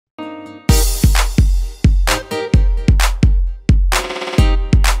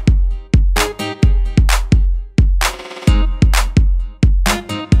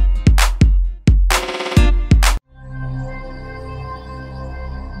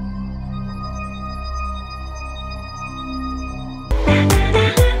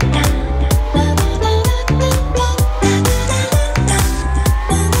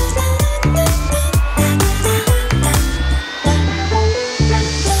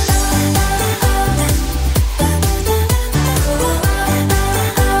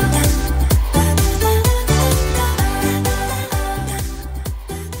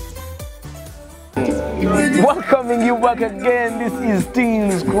back again. This is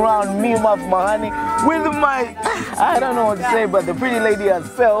Teenz Crown, me, my honey, with my, I don't know what to say, but the pretty lady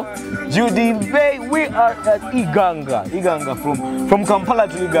herself, Judy Bay. We are at Iganga from Kampala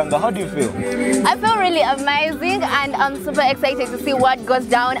to Iganga. How do you feel? I feel really amazing, and I'm super excited to see what goes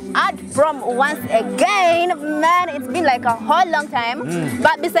down at Prom once again. Man, it's been like a whole long time.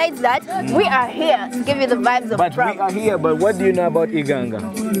 But besides that, we are here to give you the vibes of Prom. We are here, but what do you know about Iganga?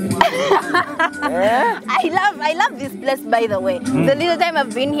 I love this place, by the way. The little time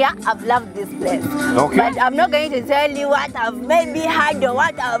I've been here, I've loved this place. Okay. But I'm not going to tell you what I've maybe had or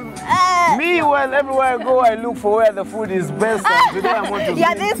what I've... Me, well, everywhere I go, I look for where the food is best. And today I want to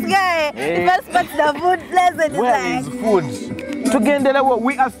yeah, this guy, he first spots the food place and where is food?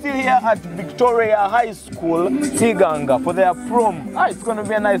 We are still here at Victoria High School, Iganga, for their prom. It's going to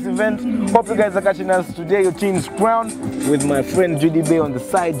be a nice event. Hope you guys are catching us today. Your Teenz Crown with my friend Judy Bay on the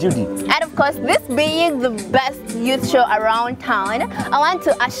side. Judy. And of course, this being the best youth show around town, I want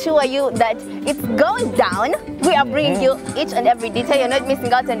to assure you that it's going down. We are bringing you each and every detail. You're not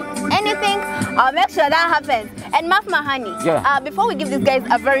missing out on anything. I'll make sure that happens. And Mafma Honey, before we give these guys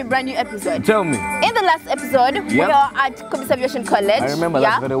a very brand new episode, tell me. In the last episode, we are at Kubis Aviation College. I remember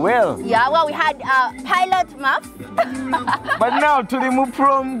that very well. Yeah, well, we had pilot maps. But now to the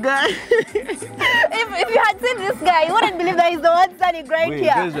prom guy. if you had seen this guy, you wouldn't believe that he's the one standing right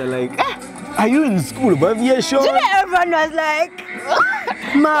here. Guys are like, are you in school? But yeah, sure. Everyone was like,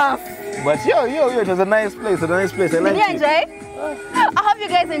 Maf. But yo, it was a nice place. I like it. Did you enjoy? I hope you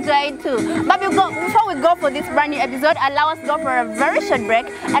guys enjoyed too. But before we go for this brand new episode, allow us to go for a very short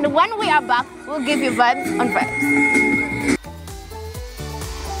break. And when we are back, we'll give you vibes on vibes.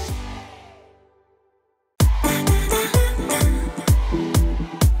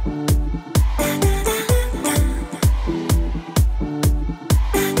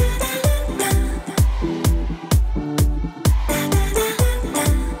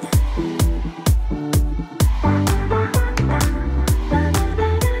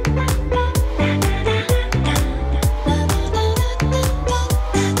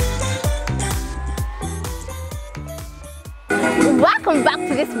 Welcome back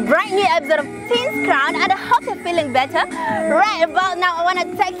to this brand new episode of Teenz Crown, and I hope you're feeling better. Right about now, I want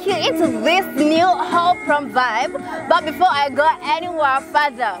to take you into this new whole prom vibe. But before I go anywhere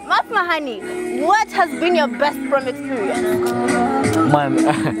further, Mafma Honey, what has been your best prom experience? Man,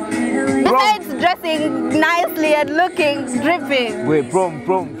 besides dressing nicely and looking dripping. Wait, prom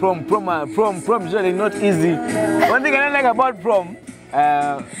is really not easy. One thing I don't like about prom,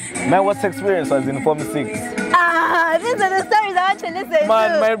 my worst experience was in Form 6. These are the stories I want to listen to.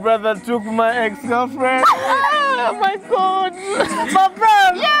 Man, my brother took my ex-girlfriend. Oh my God. For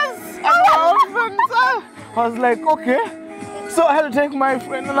prom? Yes. I was like, okay. So I had to take my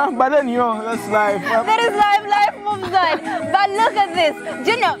friend, but then that's life. That is life moves on. But look at this.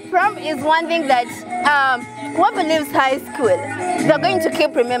 Do you know, prom is one thing that whoever leaves high school, they're going to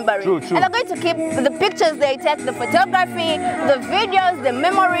keep remembering. True. And they're going to keep the pictures they take, the photography, the videos, the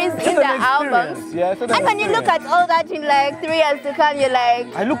memories in their albums. Yeah, and when you look at all that in like 3 years to come, you're like...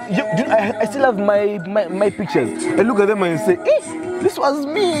 I still have my pictures. I look at them and say, this was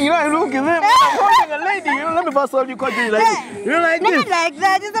me. I look at them. I'm holding a lady. Let me first of all, you can't do it like this. Like this. Not like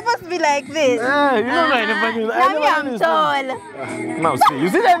that. It's supposed to be like this. I'm tall. Now see, you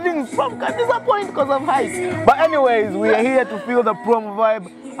see that things prom can disappoint because of height. But anyways, we are here to feel the prom vibe.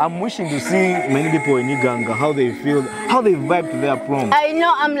 I'm wishing to see many people in Iganga, how they feel, how they vibe to their prom. I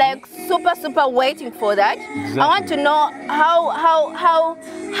know, I'm like super waiting for that. Exactly. I want to know how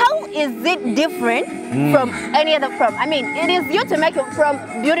is it different from any other prom? I mean, it is you to make your prom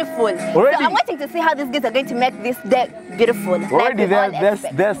beautiful. Already, so I'm waiting to see how these guys are going to make this day beautiful. Already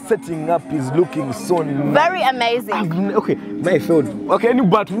their setting up is looking so nice. Very amazing. Okay, my thought. Okay,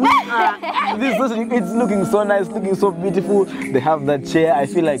 but it's looking so nice, looking so beautiful. They have that chair. I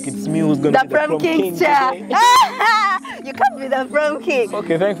feel like it's me who's going to be the prom king chair. You can't be the prom king.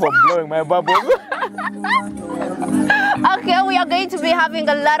 Okay, thanks for blowing my bubble. Okay, we are going to be having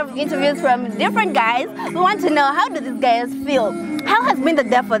a lot of interviews from different guys. We want to know, how do these guys feel? How has been the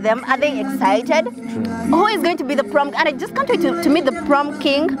day for them? Are they excited? Who is going to be the prom? And I just can't wait to meet the prom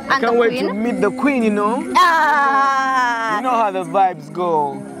king and the queen. Can't wait to meet the queen, You know how the vibes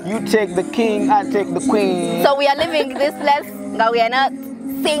go. You take the king, I take the queen. So we are leaving this place. No, we are not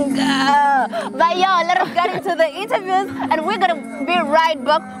single. But let us get into the interviews, and we're going to be right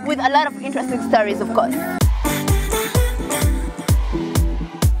back with a lot of interesting stories, of course.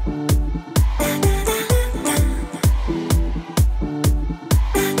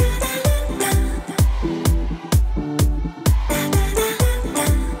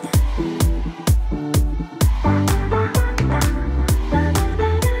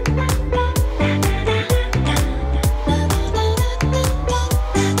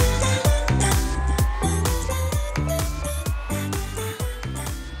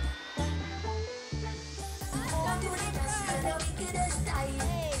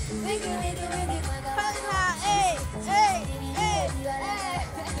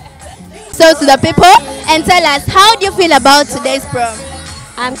 close to the people and tell us, how do you feel about today's prom?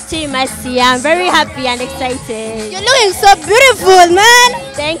 I'm still Mercy. I'm very happy and excited. You're looking so beautiful,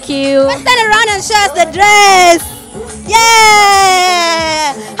 man. Thank you. Let's turn around and show us the dress.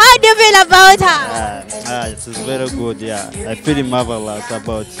 Yeah. How do you feel about her? It is very good, yeah. I feel marvelous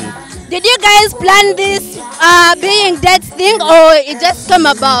about it. Did you guys plan this being that thing, or it just come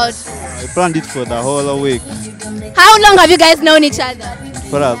about? I planned it for the whole week. How long have you guys known each other?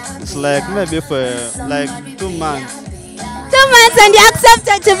 For us, it's like maybe for like 2 months. 2 months and you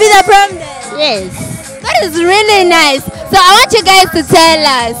accepted to be the prom day? Yes. That is really nice. So I want you guys to tell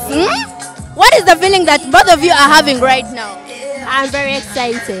us, what is the feeling that both of you are having right now? I'm very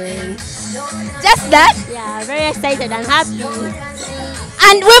excited. Just that? Yeah, very excited and happy.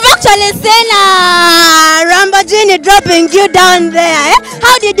 And we've actually seen Lamborghini dropping you down there.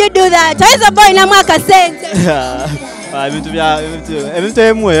 How did you do that? How is the boy Namaka saying? How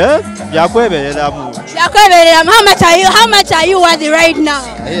much are you worthy right now?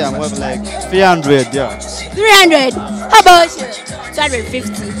 Yeah, I'm worth like 300, yeah. 300. How about you?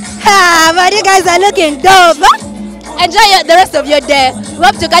 250. But you guys are looking dope. Huh? Enjoy the rest of your day. We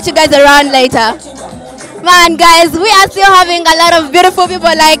hope to catch you guys around later. Man, guys, we are still having a lot of beautiful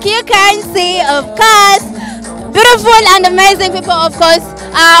people, like you can see, of course. Beautiful and amazing people, of course.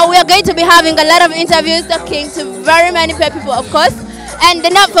 We are going to be having a lot of interviews, talking to very many people, of course. And do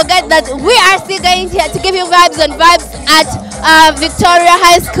not forget that we are still going to give you vibes and vibes at Victoria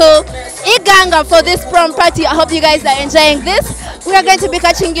High School, Iganga, for this prom party. I hope you guys are enjoying this. We are going to be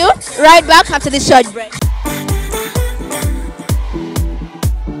catching you right back after this short break.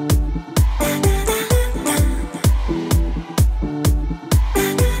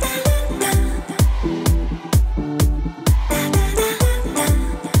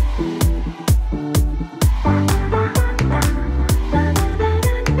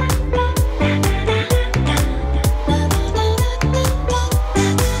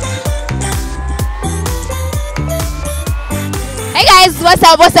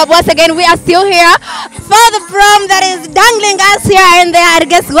 What's up, once again, we are still here for the prom that is dangling us here and there. And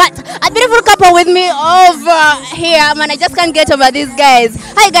guess what? A beautiful couple with me over here. Man, I just can't get over these guys.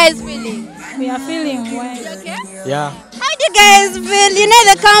 How you guys feeling? We are feeling well. You okay? Yeah. How do you guys feel? You know,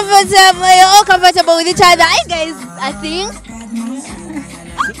 they're comfortable, you're all comfortable with each other. Are you guys, I think?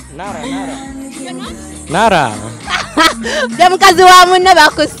 Nara. You're not? Nara.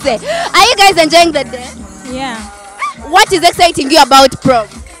 Are you guys enjoying the day? Yeah. What is exciting you about prom?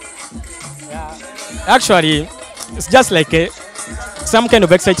 Actually, it's just like some kind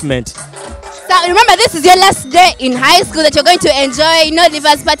of excitement. So remember, this is your last day in high school that you're going to enjoy, you know, the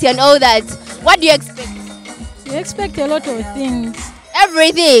first party and all that. What do you expect? We expect a lot of things.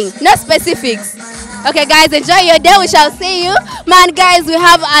 Everything, no specifics. Okay, guys, enjoy your day. We shall see you. Man, guys, we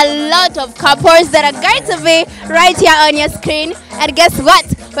have a lot of couples that are going to be right here on your screen. And guess what?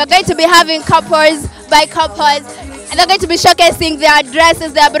 We're going to be having couples by couples. And they're going to be showcasing their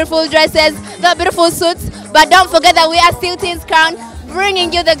dresses, their beautiful dresses, their beautiful suits. But don't forget that we are still Teenz Crown,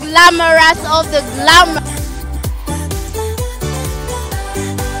 bringing you the glamorous of the glamour.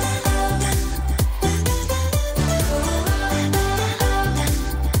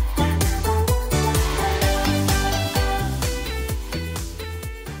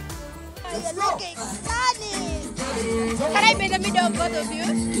 Can I be in the middle of both of you?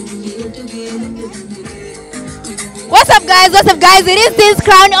 What's up, guys? What's up, guys? It is Teenz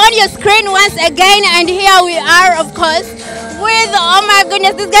Crown on your screen once again, and here we are, of course, with, oh my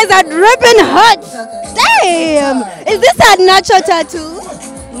goodness, these guys are dripping hot. Damn! Is this a natural tattoo?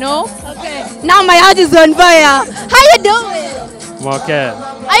 No. Okay. Now my heart is on fire. How you doing? I'm okay.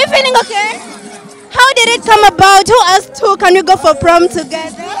 Are you feeling okay? How did it come about? Who asked who? Can we go for prom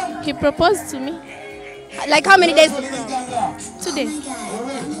together? He proposed to me Like how many days before? today.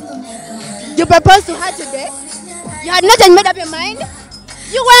 You proposed to her today? You had not made up your mind?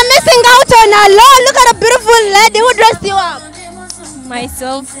 You were missing out on a lot. Look at a beautiful lady who dressed you up.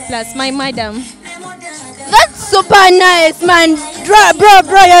 Myself plus my madam. That's super nice, man. Bro,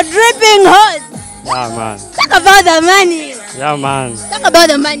 you're dripping hot. Yeah, man. Talk about the money. Yeah, man. Talk about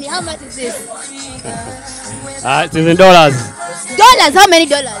the money. How much is this? It's in dollars. Dollars? How many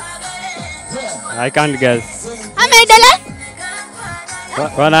dollars? I can't guess. How many dollars?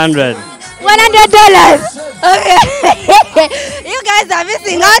 100. $100. Okay. You guys are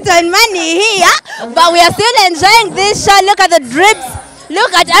missing out on money here, but we are still enjoying this show. Look at the drips.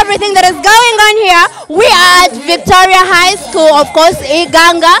 Look at everything that is going on here. We are at Victoria High School, of course,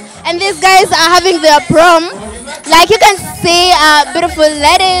 Iganga, and these guys are having their prom. Like you can see, beautiful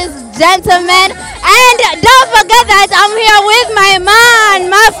ladies, gentlemen, And don't forget that I'm here with my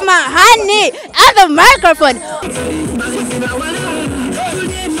man, Mafma Honey, at the microphone.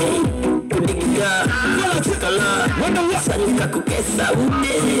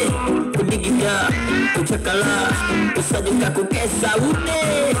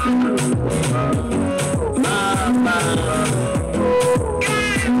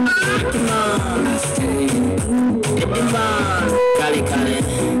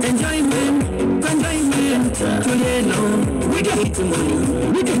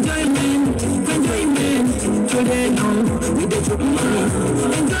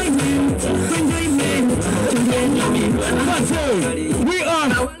 We are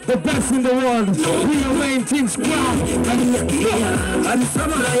the best in the world. We are wearing Teenz Crown. What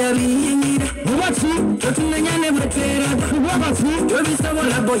you?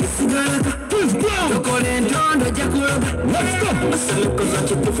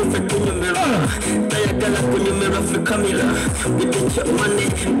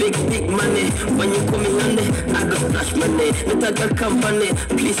 Big money. When you come in I go splash money. Let I company.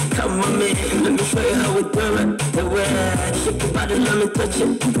 Please come on me. Let me show you how we do it. The way shake your body, let me touch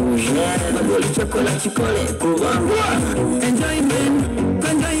it. Yeah, my body chocolate, you call it. Go on. Enjoyment.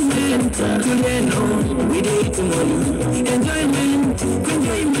 Today no, we did it money. Enjoyment.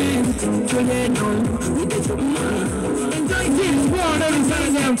 Today no, we did it money. Enjoyment. Every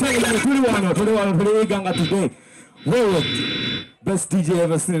Saturday I'm telling you, put it on Iganga today. Whoa. Best DJ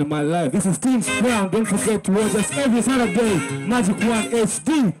ever seen in my life. This is Teenz Crown. Don't forget to watch us every Saturday, Magic 1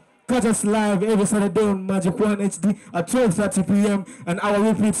 HD. Catch us live every Saturday on Magic 1 HD at 12:30 p.m. and our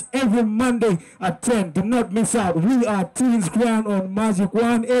repeats every Monday at 10. Do not miss out. We are Teenz Crown on Magic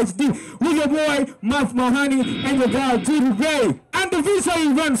 1 HD with your boy, Maf Mahani, and your girl, Judy Gray. And the visa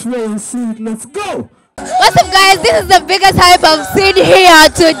events will see. Let's go. What's up, guys? This is the biggest hype I've seen here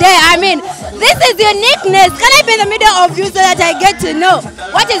today. I mean, this is uniqueness. Can I be in the middle of you so that I get to know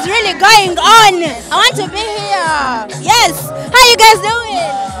what is really going on? I want to be here. Yes. How you guys doing?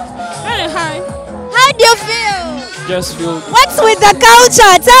 Hi. How do you feel? Just feel. What's with the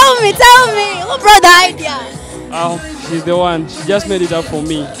culture? Tell me. Who brought the idea? Oh, she's the one. She just made it up for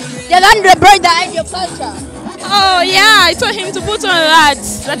me. The one that brought the idea of culture. Oh yeah, I told him to put on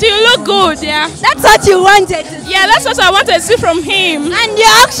that you look good, yeah. That's what you wanted to see. Yeah, that's what I wanted to see from him. And you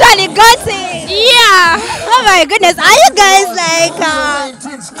actually got it. Yeah. Oh my goodness, are you guys like,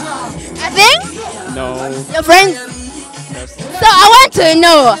 I think? No. Your friends? So I want to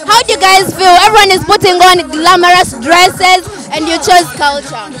know, how do you guys feel? Everyone is putting on glamorous dresses and you chose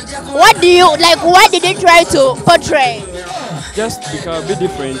culture. What do you, like, what did you try to portray? Just become a bit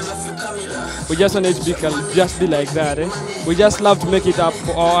different. We just want it to just be like that. We just love to make it up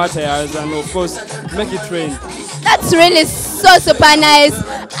for our attires and of course make it trend. That's really so super nice.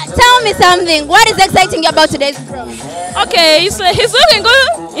 Tell me something. What is exciting you about today's prom? Okay, he's looking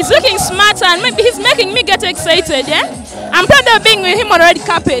good. He's looking smart and maybe he's making me get excited. Yeah, I'm proud of being with him on red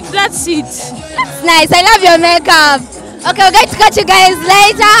carpet. That's it. That's nice. I love your makeup. Okay, we're going to catch you guys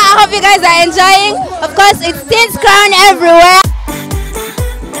later. I hope you guys are enjoying. Of course, it's Teenz Crown everywhere.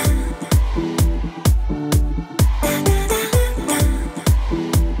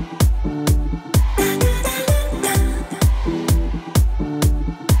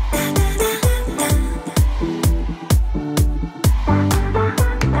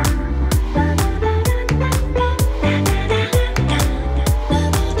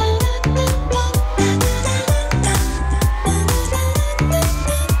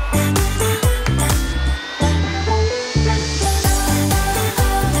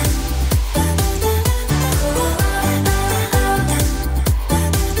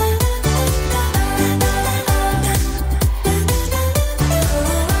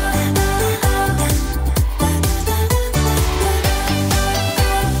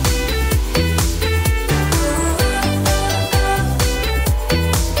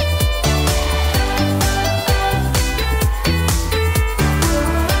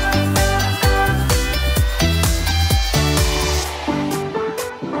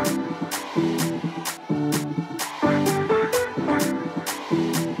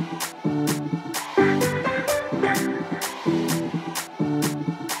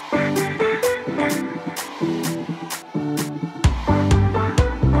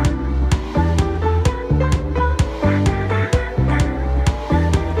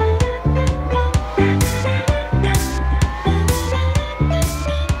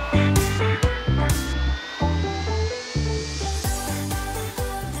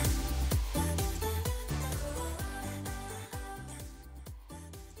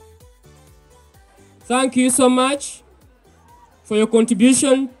 Thank you so much for your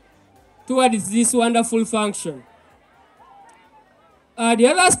contribution towards this wonderful function. The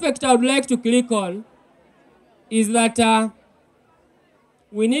other aspect I would like to click on is that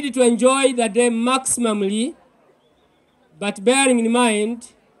we need to enjoy the day maximally, but bearing in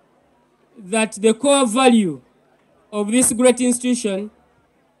mind that the core value of this great institution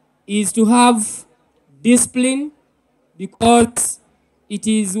is to have discipline, because it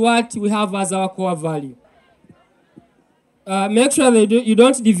is what we have as our core value. Make sure that you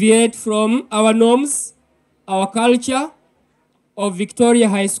don't deviate from our norms, our culture of Victoria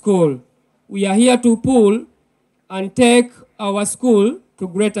High School. We are here to pull and take our school to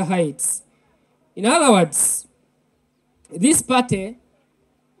greater heights. In other words, this party,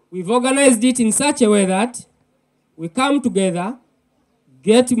 we've organized it in such a way that we come together,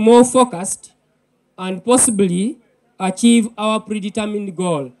 get more focused, and possibly achieve our predetermined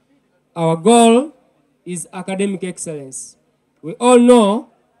goal. Our goal is academic excellence. We all know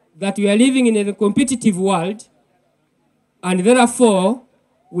that we are living in a competitive world, and therefore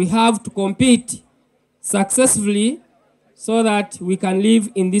we have to compete successfully so that we can live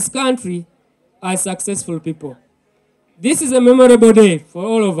in this country as successful people. This is a memorable day for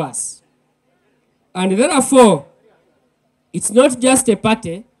all of us. And therefore, it's not just a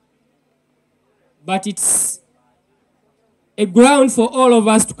party, but it's a ground for all of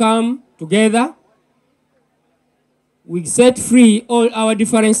us to come together. We set free all our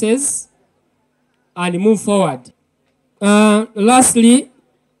differences and move forward. Lastly,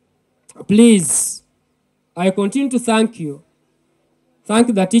 please, I continue to thank you.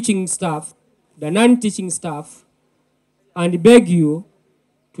 Thank the teaching staff, the non-teaching staff, and beg you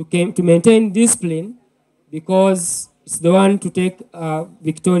to maintain discipline, because it's the one to take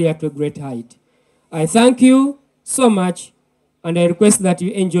Victoria to a great height. I thank you so much, and I request that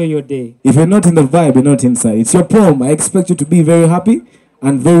you enjoy your day. If you're not in the vibe, you're not inside. It's your prom. I expect you to be very happy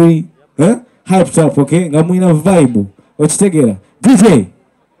and very hyped up, okay? I'm in a vibe. Let's take it. DJ,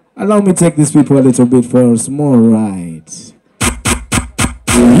 allow me to take these people a little bit for a small ride.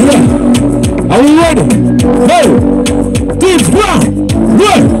 Yeah. Are we ready? Hey! Teenz Crown!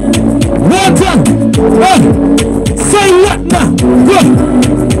 Good! Well done! Hey! Say what now? Good!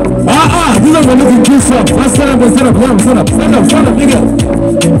 These are looking too strong. Let's stand up, stand up, nigga.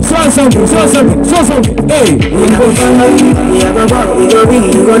 Show something. Hey! We have a walk, we go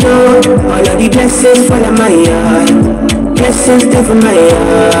read, we go know. All of the blessings fall on my yard. Blessings stay from my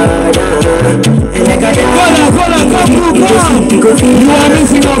yard. And like I You are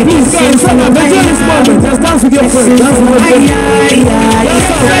missing out. Please, guys, enjoy this moment. Just dance with your friends. Dance with your friends.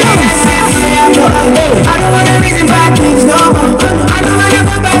 I don't wanna reason bad things no more. I don't wanna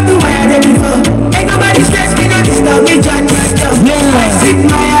go back to where I did before. Ain't nobody stress me, not disturb me, John. I sit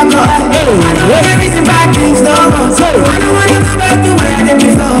my alcohol. I don't wanna reason bad things no more. I don't wanna go back to where I did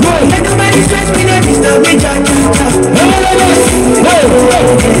before. Ain't nobody stress me, not disturb me, John.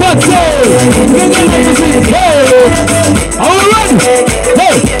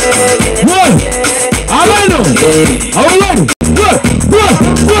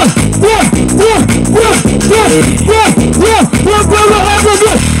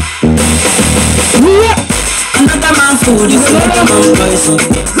 Another man food is another man poison.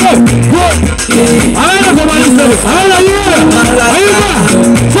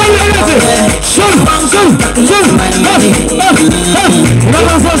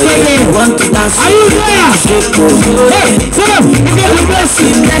 Want to dance? Are you there? Hey, come on! You get the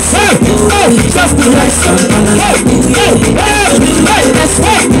blessing. Just the blessing.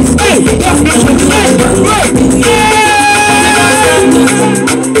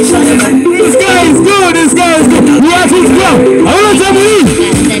 This guy is good. We are Teenz Crown. I want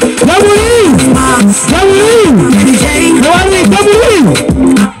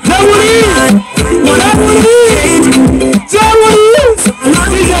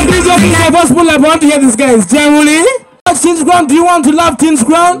I want to hear this guy. Teenz Crown, do you want to love Teenz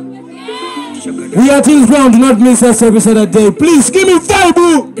Crown? We are Teenz Crown. Do not miss us every Saturday. Please give me vibe.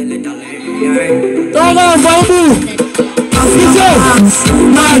 Don't go vibe.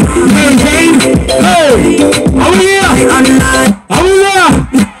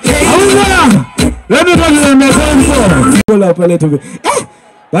 Let me talk to them. Pull up a little bit.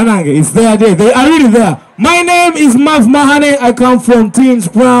 It's there. They are really there. My name is Mav Mahane. I come from Teenz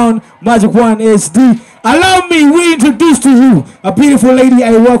Crown, Magic 1 HD. Allow me to introduce to you a beautiful lady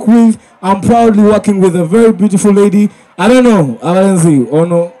I work with. I'm proudly working with a very beautiful lady. I don't know. I don't see. Oh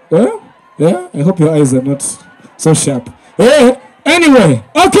no. Yeah? I hope your eyes are not so sharp. Anyway,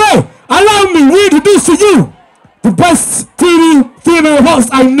 okay. Allow me to introduce to you the best TV female host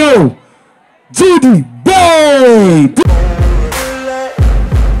I know, Judy Boy.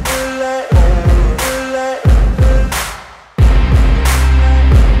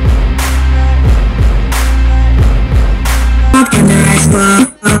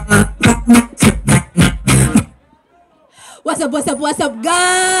 what's up,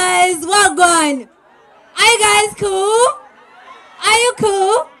 guys? Welcome. Are you guys cool? Are you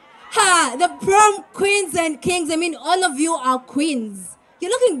cool? Ha, the prom queens and kings. I mean, all of you are queens.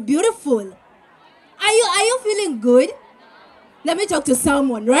 You're looking beautiful. Are you feeling good? Let me talk to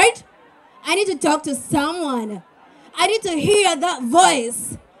someone, right? I need to talk to someone. I need to hear that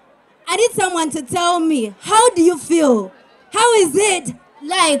voice. I need someone to tell me, how do you feel? How is it?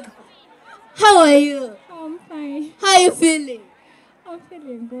 Like, how are you? I'm fine. How are you feeling? I'm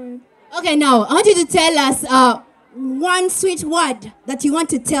feeling good. Okay, now, I want you to tell us one sweet word that you want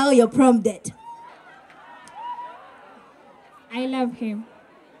to tell your prom date. I love him.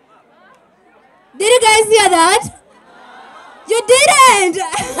 Did you guys hear that? You didn't!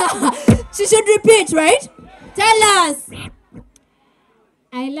 She should repeat, right? Tell us.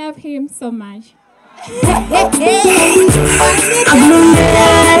 I love him so much. Are you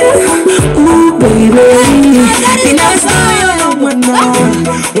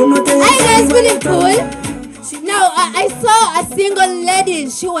guys feeling cool? Now, I saw a single lady.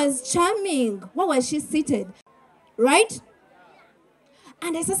 She was charming. What was she seated? Right?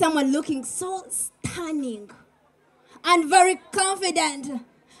 And I saw someone looking so stunning and very confident.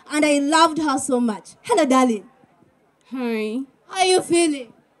 And I loved her so much. Hello, darling. Hi. How are you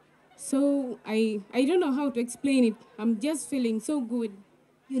feeling? So, I don't know how to explain it. I'm just feeling so good.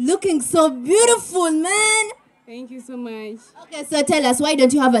 You're looking so beautiful, man. Thank you so much. Okay, so tell us, why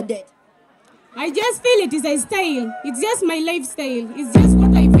don't you have a date? I just feel it is a style. It's just my lifestyle. It's just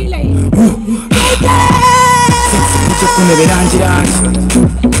what I feel like.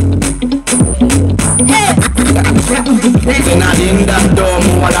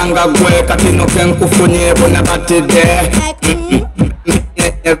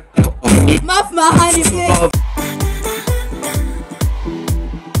 Muff my honey, please.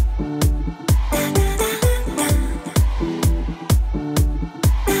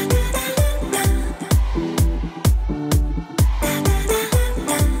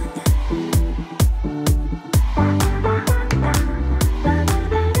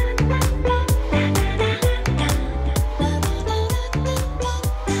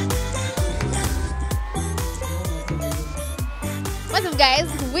 What's up, guys?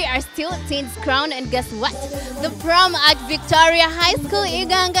 We are still Teenz Crown, and guess what? The prom at Victoria High School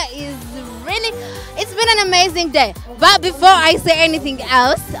Iganga is it's been an amazing day. But before I say anything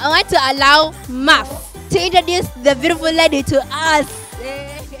else, I want to allow Muff to introduce the beautiful lady to us.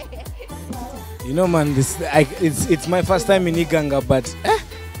 You know, man, it's my first time in Iganga, but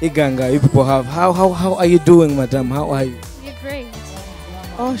Iganga, you people have. How are you doing, madam? How are you? You're great.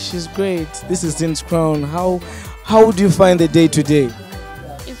 Oh, she's great. This is Teenz Crown. How do you find the day today?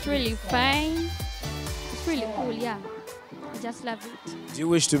 It's really fine. It's really cool, yeah. I just love it. Do you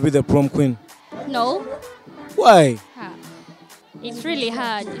wish to be the prom queen? No. Why? It's really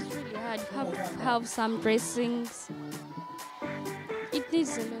hard. It's really hard. You have to have some dressings. It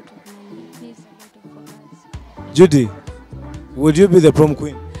needs a lot of money. It needs a lot of focus. Judy, would you be the prom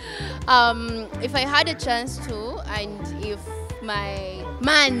queen? If I had a chance to, and if my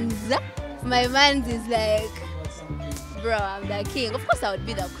mans is like, bro, I'm the king, of course I would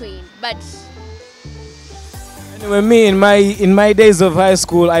be the queen. But anyway, me in my days of high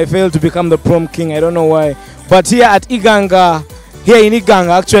school, I failed to become the prom king. I don't know why. But here in Iganga,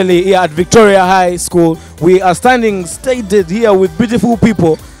 actually, here at Victoria High School, we are standing stated here with beautiful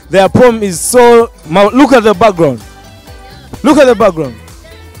people. Their prom is so. Look at the background. Look at the background.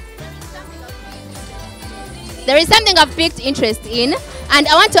 there is something I've picked interest in, and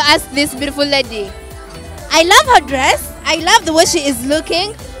I want to ask this beautiful lady. I love her dress. I love the way she is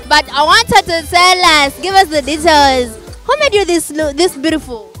looking, but I want her to tell us, give us the details. Who made you this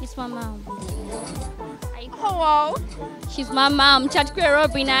beautiful? It's my mom. Hello. She's my mom, Chatkwe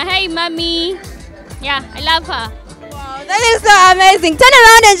Robina. Hey, mommy. Yeah, I love her. Wow, that is so amazing. Turn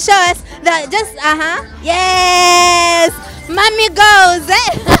around and show us that. Just yes, mommy goes.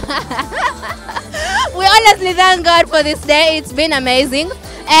 We honestly thank God for this day. It's been amazing.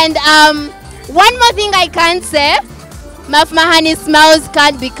 And one more thing I can't say, Mahani smiles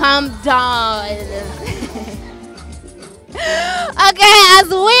can't become dull. Okay, as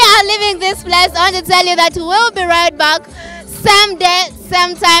we are leaving this place, I want to tell you that we'll be right back same day,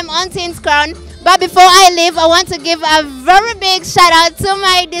 same time on Teenz Crown. But before I leave, I want to give a very big shout out to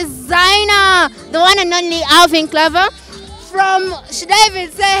my designer, the one and only Alvin Clever. From, should I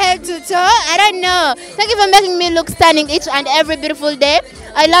even say head to toe? I don't know. Thank you for making me look stunning each and every beautiful day.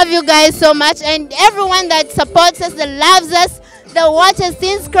 I love you guys so much, and everyone that supports us, that loves us, that watches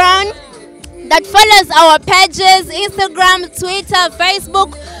Teenz Crown, that follows our pages, Instagram, Twitter,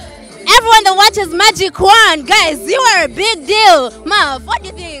 Facebook, everyone that watches Magic 1, guys, you are a big deal. Mav, what do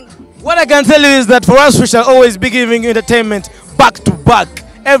you think? What I can tell you is that for us, we shall always be giving you entertainment back to back.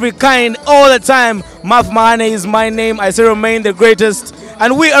 Every kind, all the time. Mav Mahane is my name. I say remain the greatest.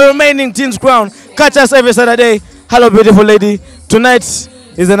 And we are remaining Teenz Crown. Catch us every Saturday. Hello, beautiful lady. Tonight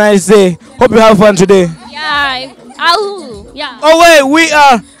is a nice day. Hope you have fun today. Yeah. Oh wait, we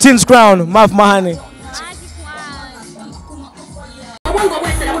are Teenz Crown. Mav Mahane.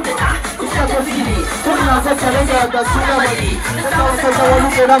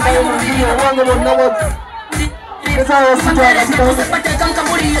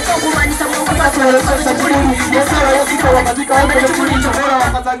 Yes,